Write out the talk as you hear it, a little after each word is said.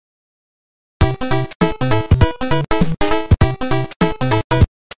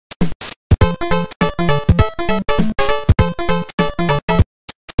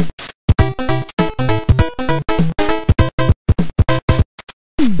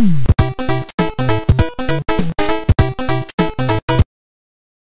Thank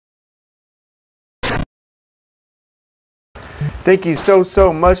you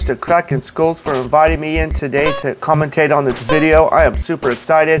so much to Crack and Skulls for inviting me in today to commentate on this video. I am super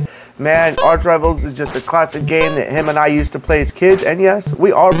excited. Man, Arch Rivals is just a classic game that him and I used to play as kids. And yes,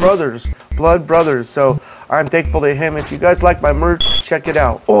 we are brothers, blood brothers. So I'm thankful to him. If you guys like my merch, check it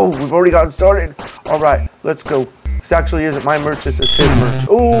out. Oh, we've already gotten started. All right, let's go. This actually isn't my merch, this is his merch.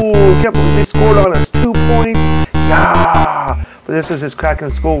 Oh, can't believe they scored on us. 2 points. Yeah. But this is his Crack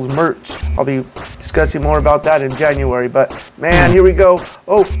and Skulls merch. I'll be discussing more about that in January. But man, here we go.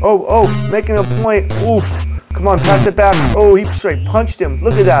 Oh, making a point. Oof. Come on, pass it back. Oh, he straight punched him.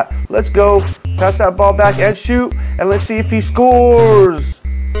 Look at that. Let's go. Pass that ball back and shoot. And let's see if he scores.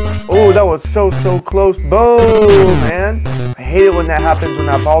 Oh, that was so close. Boom, man. I hate it when that happens, when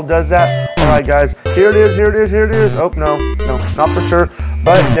that ball does that. All right, guys. Here it is. Oh, no, not for sure.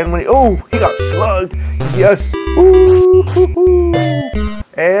 But then when he got slugged. Yes. Ooh.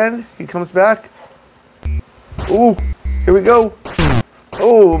 And he comes back. Ooh, here we go.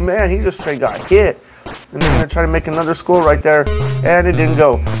 Oh, man, he just straight got hit. And they're going to try to make another score right there. And it didn't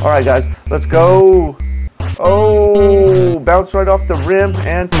go. All right, guys, let's go. Oh, bounce right off the rim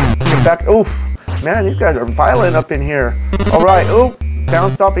and get back. Oof, man, these guys are violent up in here. All right, oh,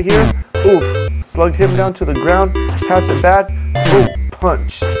 bounced off of here. Oof, slugged him down to the ground. Pass it back. Oh,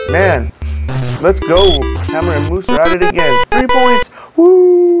 punch. Man, let's go. Hammer and Moose are at it again. 3 points.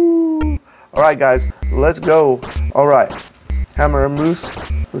 Woo. All right, guys, let's go. All right, Hammer and Moose.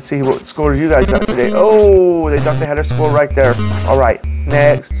 Let's see what scores you guys got today. Oh, they thought they had a score right there. All right,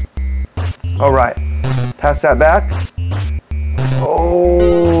 next. All right, pass that back.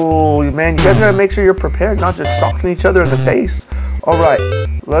 Oh, man, you guys gotta make sure you're prepared, not just socking each other in the face. All right,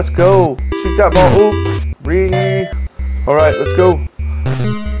 let's go. Shoot that ball. Oh, breathe. All right, let's go.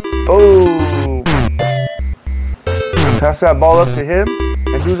 Oh, pass that ball up to him.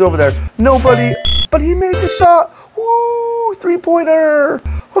 And who's over there? Nobody, but he made the shot. Woo, 3-pointer.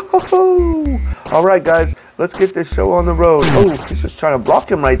 All right, guys, let's get this show on the road. Oh, he's just trying to block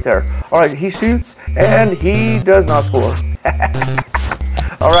him right there. All right, he shoots, and he does not score.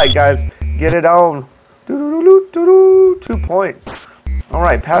 All right, guys, get it on. 2 points. All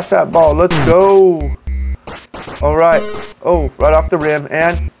right, pass that ball. Let's go. All right. Oh, right off the rim,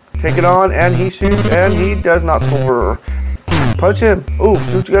 and take it on, and he shoots, and he does not score. Punch him. Oh,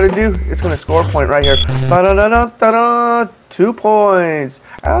 do what you got to do. It's going to score a point right here. Ba-da-da-da-da-da. 2 points.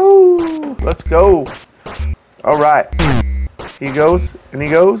 Oh, let's go. All right. He goes,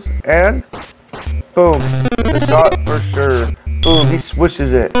 and boom. It's a shot for sure. Boom, he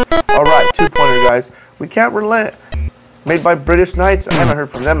swishes it. All right, 2-pointer, guys. We can't relent. Made by British Knights. I haven't heard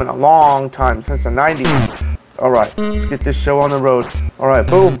from them in a long time, since the 90s. All right, let's get this show on the road. All right,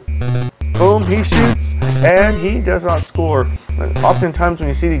 boom. Boom, he shoots, and he does not score. Oftentimes when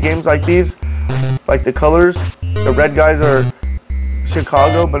you see the games like these, like the colors, the red guys are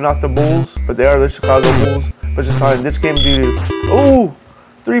Chicago, but not the Bulls, but they are the Chicago Bulls, but just not in this game due to, oh,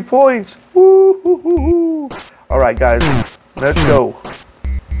 3 points. Woo-hoo-hoo-hoo. All right, guys, let's go.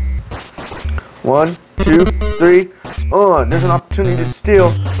 1, 2, 3. There's an opportunity to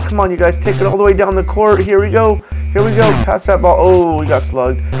steal. Come on, you guys, take it all the way down the court. Here we go. Pass that ball. Oh, he got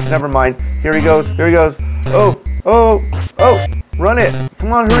slugged. Never mind. Here he goes. Oh. Run it.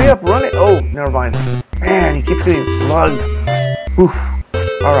 Come on, hurry up. Run it. Oh, never mind. Man, he keeps getting slugged. Oof.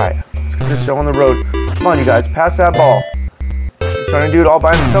 All right, let's get this show on the road. Come on, you guys, pass that ball. He's trying to do it all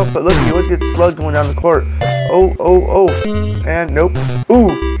by himself, but look, he always gets slugged going down the court. Oh. And nope. Ooh,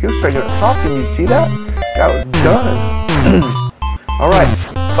 he was trying to sock him. You see that? That was done. All right.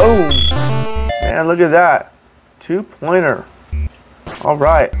 Oh, man, look at that. 2-pointer. All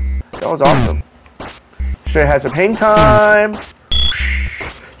right. That was awesome. Sure has some hang time.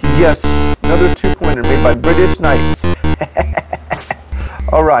 Yes. Another 2-pointer made by British Knights.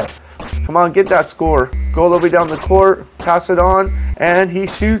 All right. Come on, get that score. Go all the way down the court. Pass it on. And he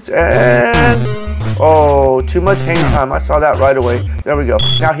shoots. And oh, too much hang time. I saw that right away. There we go.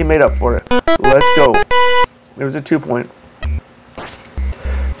 Now he made up for it. Let's go. It was a 2-point.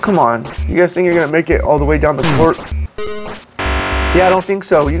 Come on. You guys think you're going to make it all the way down the court? Yeah, I don't think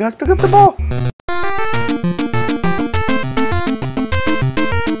so. You guys pick up the ball.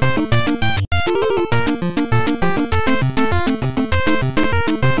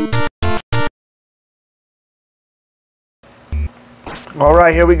 All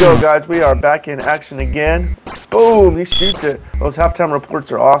right, here we go, guys. We are back in action again. Boom, he shoots it. Those halftime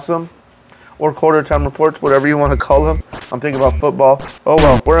reports are awesome. Or quarter time reports, whatever you want to call them. I'm thinking about football. Oh,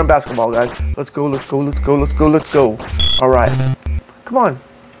 well, we're in basketball, guys. Let's go. All right. Come on.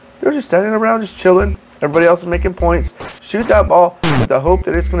 They're just standing around, just chilling. Everybody else is making points. Shoot that ball with the hope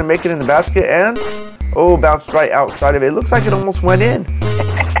that it's going to make it in the basket. And, oh, bounced right outside of it. It looks like it almost went in.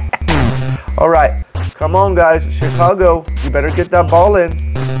 All right. Come on, guys. Chicago, you better get that ball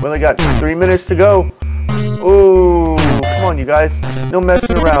in. We only got 3 minutes to go. Oh, come on, you guys. No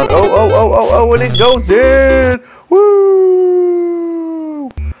messing around. Oh, and it goes in. Woo!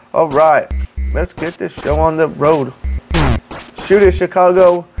 All right. Let's get this show on the road. Shoot it,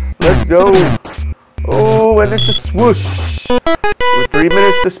 Chicago. Let's go. Oh, and it's a swoosh. With 3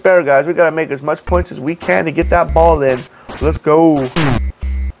 minutes to spare, guys. We got to make as much points as we can to get that ball in. Let's go.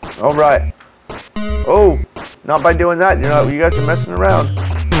 All right. Oh, not by doing that. You guys are messing around.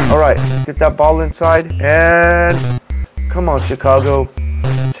 All right, let's get that ball inside. And come on, Chicago.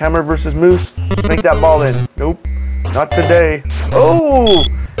 It's Hammer versus Moose. Let's make that ball in. Nope, not today. Oh,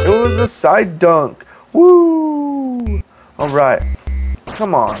 it was a side dunk. Woo. All right,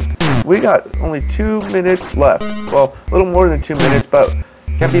 come on. We got only 2 minutes left. Well, a little more than 2 minutes, but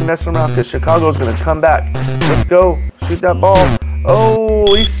can't be messing around because Chicago's going to come back. Let's go. Shoot that ball. Oh,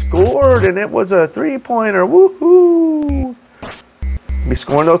 he scored, and it was a three-pointer. Woohoo! Be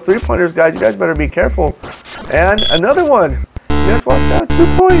scoring those three-pointers, guys. You guys better be careful. And another one. You guys watch out. 2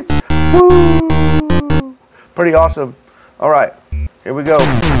 points. Woo! Pretty awesome. All right, here we go.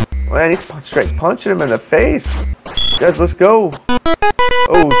 Man, he's straight punching him in the face. Guys, let's go.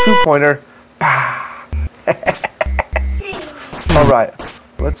 Oh, 2-pointer. All right,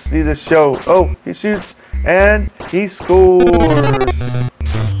 let's see this show. Oh, he shoots. And he scores.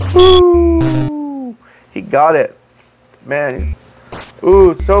 Woo! He got it. Man.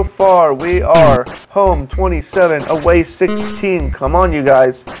 Ooh, so far we are home 27, away 16. Come on, you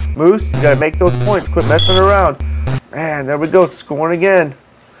guys. Moose, you got to make those points. Quit messing around. Man, there we go. Scoring again.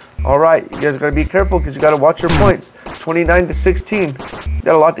 All right, you guys got to be careful because you got to watch your points. 29 to 16. You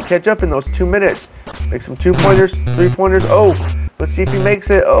got a lot to catch up in those 2 minutes. Make some 2-pointers, 3-pointers. Oh, let's see if he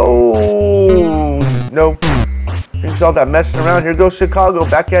makes it. Oh, no. He's all that messing around. Here goes Chicago.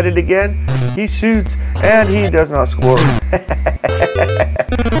 Back at it again. He shoots, and he does not score.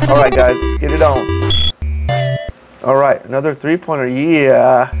 All right, guys, let's get it on. All right, another 3-pointer.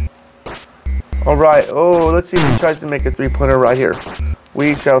 Yeah. All right. Oh, let's see if he tries to make a 3-pointer right here.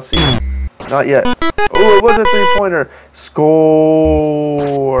 We shall see. Not yet. Oh, it was a 3-pointer.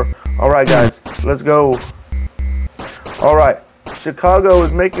 Score. All right, guys, let's go. All right. Chicago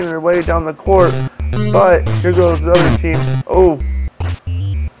is making their way down the court, but here goes the other team. Oh.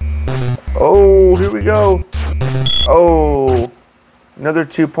 Oh, here we go. Oh, another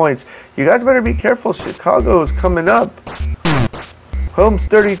 2 points. You guys better be careful. Chicago is coming up. Home's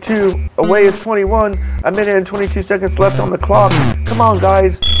 32, away is 21. A minute and 22 seconds left on the clock. Come on,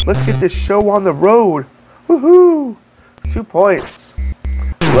 guys. Let's get this show on the road. Woohoo! 2 points.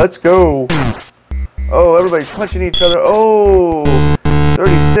 Let's go. Oh, everybody's punching each other. Oh,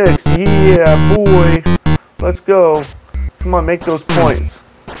 36. Yeah, boy. Let's go. Come on, make those points.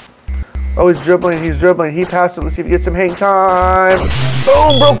 Oh, he's dribbling. He's dribbling. He passed it. Let's see if he gets some hang time.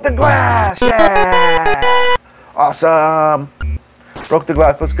 Boom, broke the glass. Yeah. Awesome. Broke the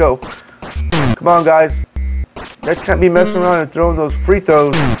glass. Let's go. Come on, guys. You guys can't be messing around and throwing those free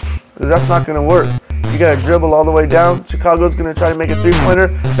throws because that's not going to work. You got to dribble all the way down. Chicago's going to try to make a 3-pointer.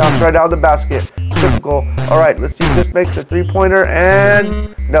 Bounce right out of the basket. Typical. All right, let's see if this makes a 3-pointer.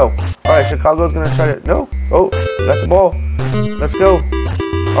 And no. All right, Chicago's going to try to. No. Oh, got the ball. Let's go.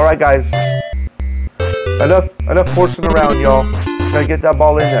 All right, guys. Enough forcing around, y'all. Got to get that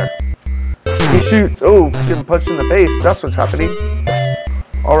ball in there. He shoots. Oh, getting punched in the face. That's what's happening.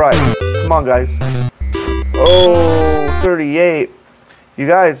 All right. Come on, guys. Oh, 38. You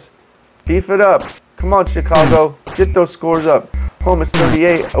guys, beef it up. Come on, Chicago. Get those scores up. Home is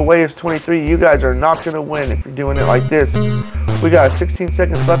 38. Away is 23. You guys are not going to win if you're doing it like this. We got 16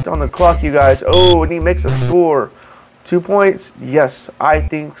 seconds left on the clock, you guys. Oh, and he makes a score. 2 points? Yes, I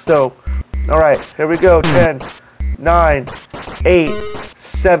think so. All right, here we go. 10, 9, 8,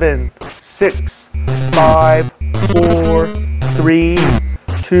 7, 6, 5, 4, 3,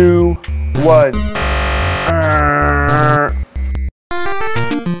 2, 1.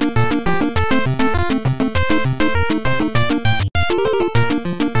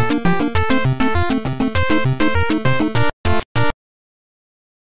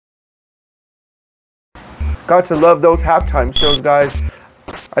 Got to love those halftime shows, guys.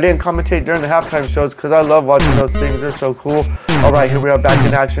 I didn't commentate during the halftime shows because I love watching those things. They're so cool. All right, here we are back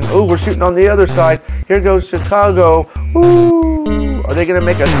in action. Oh, we're shooting on the other side. Here goes Chicago. Woo! Are they going to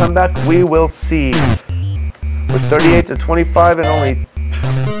make a comeback? We will see. With 38 to 25 and only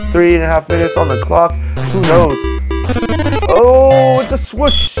 3.5 minutes on the clock, who knows? Oh, it's It's a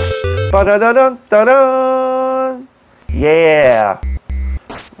swoosh. Ba-da-da-dun-da-dun. Yeah.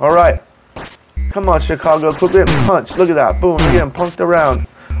 All right. Come on, Chicago. Quit getting punched. Look at that. Boom. You're getting punked around.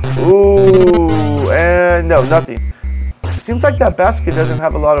 Ooh. And no, nothing. It seems like that basket doesn't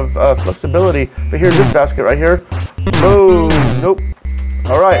have a lot of flexibility. But here's this basket right here. Boom. Nope.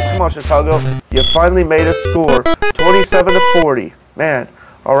 All right. Come on, Chicago. You finally made a score. 27-40. Man.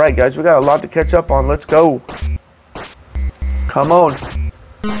 All right, guys. We got a lot to catch up on. Let's go. Come on.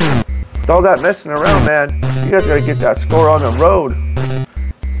 With all that messing around, man, you guys got to get that score on the road.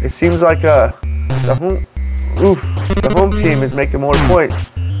 It seems like the home team is making more points,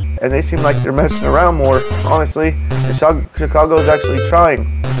 and they seem like they're messing around more, honestly. And Chicago's actually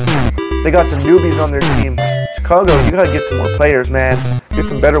trying. They got some newbies on their team. Chicago, you got to get some more players, man. Get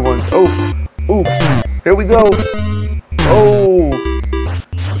some better ones. Oh, ooh, here we go. Oh,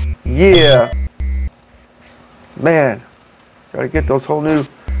 yeah. Man, got to get those whole new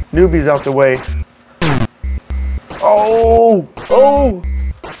newbies out the way. Oh, oh,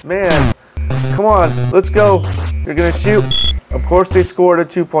 man. Come on, let's go. They're going to shoot. Of course, they scored a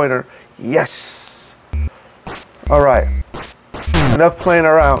two-pointer. Yes. All right. Enough playing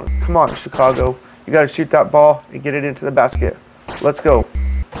around. Come on, Chicago. You got to shoot that ball and get it into the basket. Let's go.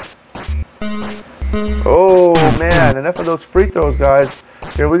 Oh, man. Enough of those free throws, guys.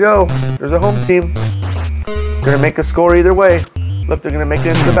 Here we go. There's a home team. Going to make a score either way. Look, they're going to make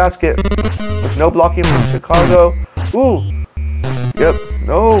it into the basket. With no blocking from Chicago. Ooh. Yep.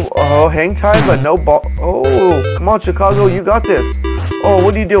 No. Oh, hang time, but no ball. Oh, come on, Chicago. You got this. Oh,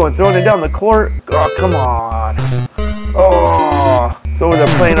 what are you doing? Throwing it down the court? Oh, come on. Oh, so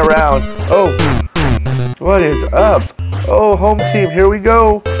they're playing around. Oh, what is up? Oh, home team. Here we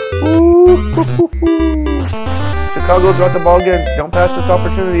go. Ooh. Chicago's got the ball again. Don't pass this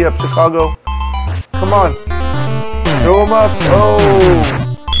opportunity up, Chicago. Come on. Throw them up. Oh,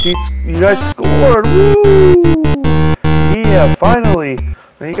 you guys scored. Woo. Yeah, finally.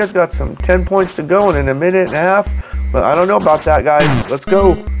 Now you guys got some 10 points to go in a minute and a half. But I don't know about that, guys. Let's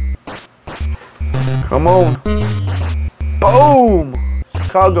go. Come on. Boom.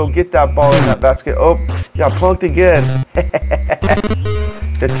 Chicago, get that ball in that basket. Oh, you got punked again.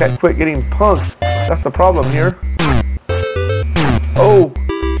 Just can't quit getting punked. That's the problem here. Oh,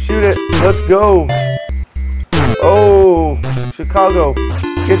 shoot it. Let's go. Oh, Chicago,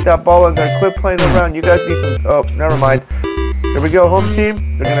 get that ball in there. Quit playing around. You guys need some. Oh, never mind. Here we go, home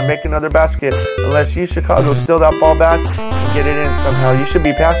team. They're going to make another basket. Unless you, Chicago, steal that ball back and get it in somehow. You should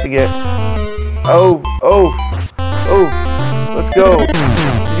be passing it. Oh, oh, oh. Let's go.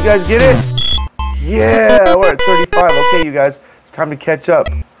 Did you guys get it? Yeah, we're at 35. Okay, you guys. It's time to catch up.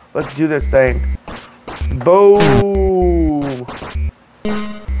 Let's do this thing. Boom.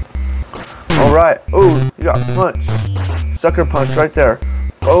 All right. Oh, you got punched. Sucker punch right there.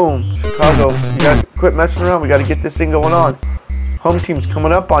 Boom. Chicago, you got to quit messing around. We got to get this thing going on. Home team's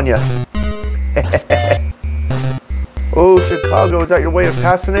coming up on you. Oh, Chicago, is that your way of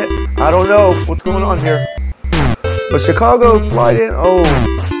passing it? I don't know what's going on here. But Chicago, fly in. Oh,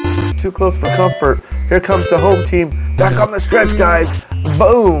 too close for comfort. Here comes the home team. Back on the stretch, guys.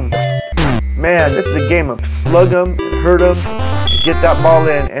 Boom. Man, this is a game of slug them and hurt them. Get that ball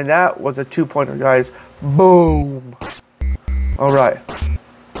in. And that was a two-pointer, guys. Boom. All right.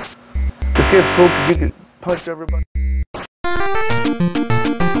 This game's cool because you can punch everybody.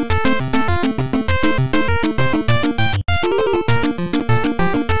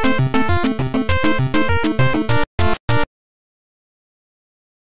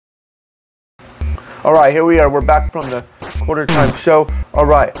 All right, here we are. We're back from the quarter time show. All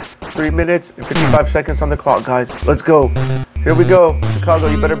right, 3 minutes and 55 seconds on the clock, guys. Let's go. Here we go. Chicago,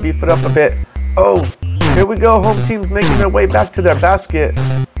 you better beef it up a bit. Oh, here we go. Home team's making their way back to their basket.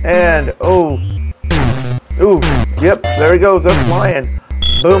 And, oh, ooh, yep, there he goes. They're flying.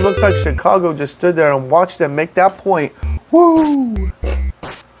 Boom, looks like Chicago just stood there and watched them make that point. Woo!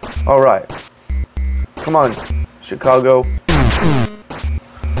 All right. Come on, Chicago.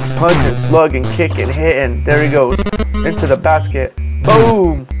 Punch and slug and kick and hit, and there he goes. Into the basket.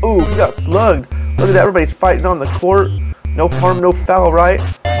 Boom! Ooh, he got slugged. Look at that, everybody's fighting on the court. No harm, no foul, right?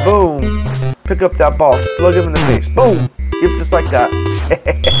 Boom! Pick up that ball, slug him in the face. Boom! Yep, just like that.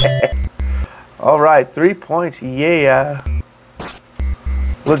 All right, 3 points, yeah.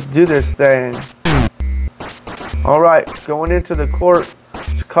 Let's do this thing. All right, going into the court.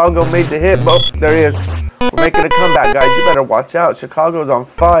 Chicago made the hit. Oh, there he is. We're making a comeback, guys. You better watch out. Chicago's on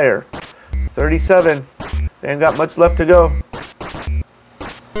fire. 37. They ain't got much left to go.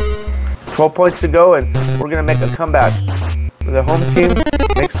 12 points to go, and we're going to make a comeback. The home team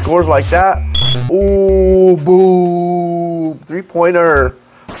makes scores like that. Ooh, boom. Boom. 3-pointer.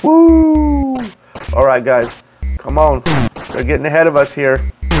 Woo. All right, guys. Come on. They're getting ahead of us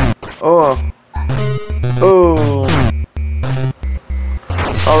here. Oh. Oh.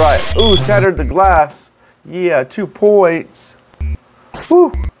 All right. Ooh, shattered the glass. Yeah, 2 points.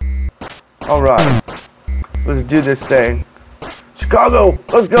 Woo. All right. Let's do this thing. Chicago,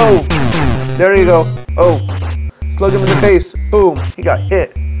 let's go. There you go. Oh. Slug him in the face. Boom. He got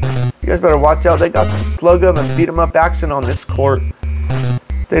hit. You guys better watch out. They got some slug 'em and beat 'em up action on this court.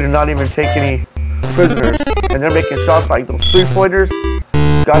 They did not even take any prisoners. And they're making shots like those 3-pointers.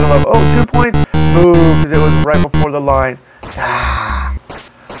 Gotta love. Oh, 2 points. Boom. Because it was right before the line. Ah.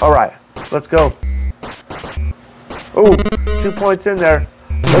 All right. Let's go. Oh, 2 points in there.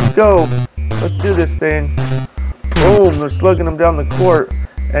 Let's go. Let's do this thing. Boom. They're slugging them down the court.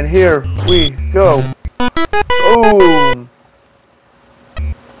 And here we go. Boom.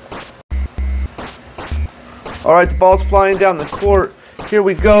 All right, the ball's flying down the court. Here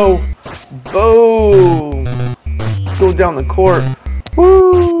we go. Boom. Go down the court.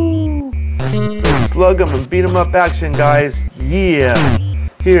 Woo. Let's slug them and beat them up action, guys. Yeah.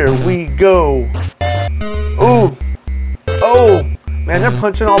 Here we go. Ooh. Oh. Man, they're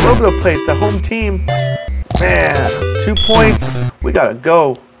punching all over the place. The home team. Man, 2 points. We got to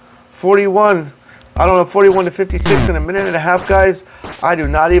go. 41. I don't know, 41 to 56 in a minute and a half, guys. I do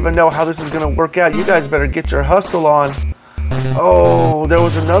not even know how this is going to work out. You guys better get your hustle on. Oh, there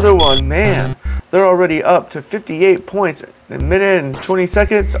was another one. Man, they're already up to 58 points in a minute and 20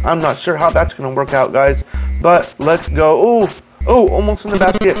 seconds. I'm not sure how that's going to work out, guys. But let's go. Oh, almost in the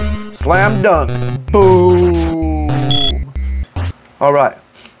basket. Slam dunk. Boom. All right,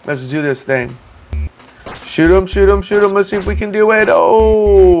 let's do this thing. Shoot him, shoot him, shoot him. Let's see if we can do it.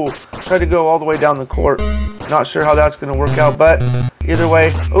 Oh, try to go all the way down the court. Not sure how that's going to work out, but either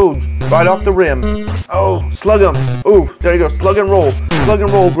way. Oh, right off the rim. Oh, slug him. Oh, there you go. Slug and roll. Slug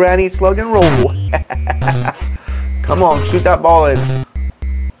and roll, Granny. Slug and roll. Come on, shoot that ball in.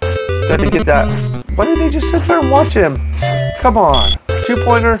 Got to get that. Why did they just sit there and watch him? Come on.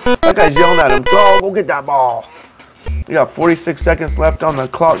 2-pointer. That guy's yelling at him. Go get that ball. We got 46 seconds left on the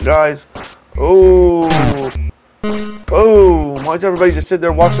clock, guys. Oh, oh, why is everybody just sitting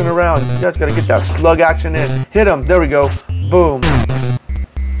there watching around? You guys got to get that slug action in. Hit him. There we go. Boom.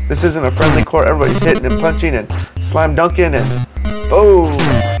 This isn't a friendly court. Everybody's hitting and punching and slam dunking and boom.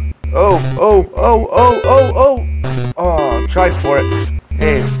 Oh, tried for it.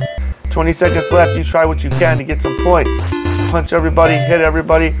 Hey, 20 seconds left. You try what you can to get some points. Punch everybody, hit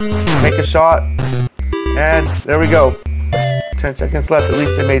everybody, make a shot. And there we go. 10 seconds left. At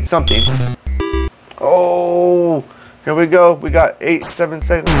least they made something. Oh, here we go. We got 8, 7,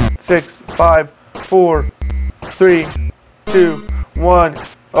 6, 5, 4, 3, 2, 1.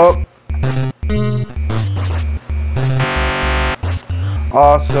 Oh.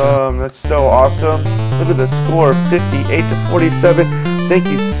 Awesome. That's so awesome. Look at the score, 58 to 47. Thank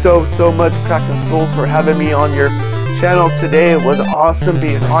you so much, Cracking Skulls, for having me on your channel today. It was awesome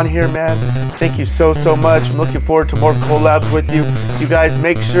being on here, man. Thank you so much. I'm looking forward to more collabs with you. You guys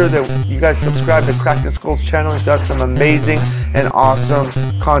make sure that you guys subscribe to Cracking Skulls channel. He's got some amazing and awesome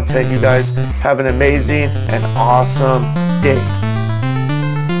content. You guys have an amazing and awesome day.